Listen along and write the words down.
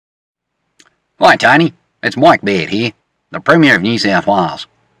Hi Tony, it's Mike Baird here, the Premier of New South Wales,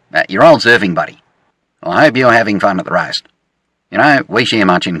 your old surfing buddy. I hope you're having fun at the roast. You know, we share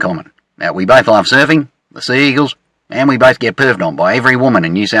much in common. We both love surfing, the Sea Eagles, and we both get perved on by every woman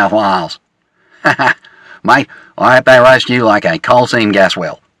in New South Wales. Mate, I hope they roast you like a coal seam gas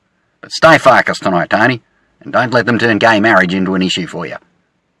well. But stay focused tonight, Tony, and don't let them turn gay marriage into an issue for you.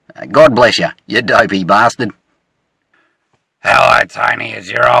 God bless you, you dopey bastard. Hello, Tony.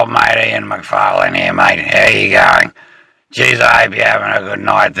 It's your old mate Ian Macfarlane here, mate. How you going? Geez, I hope you're having a good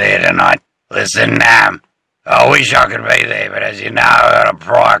night there tonight. Listen, I wish I could be there, but as you know, I got a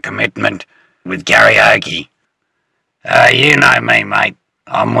prior commitment with karaoke. You know me, mate.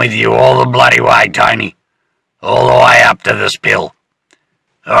 I'm with you all the bloody way, Tony. All the way up to the spill.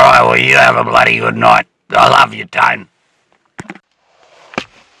 Alright, well, you have a bloody good night. I love you, Tone.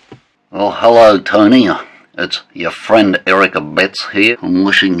 Well, hello, Tony. It's your friend Eric Abetz here. I'm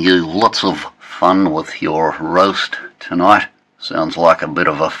wishing you lots of fun with your roast tonight. Sounds like a bit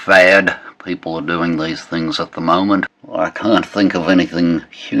of a fad. People are doing these things at the moment. I can't think of anything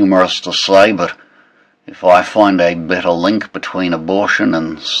humorous to say, but if I find a better link between abortion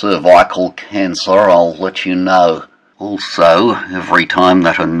and cervical cancer, I'll let you know. Also, every time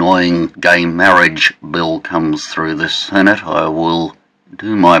that annoying gay marriage bill comes through this Senate, I will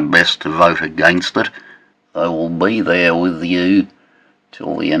do my best to vote against it. I will be there with you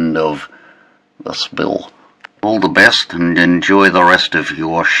till the end of the spill. All the best and enjoy the rest of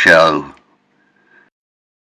your show.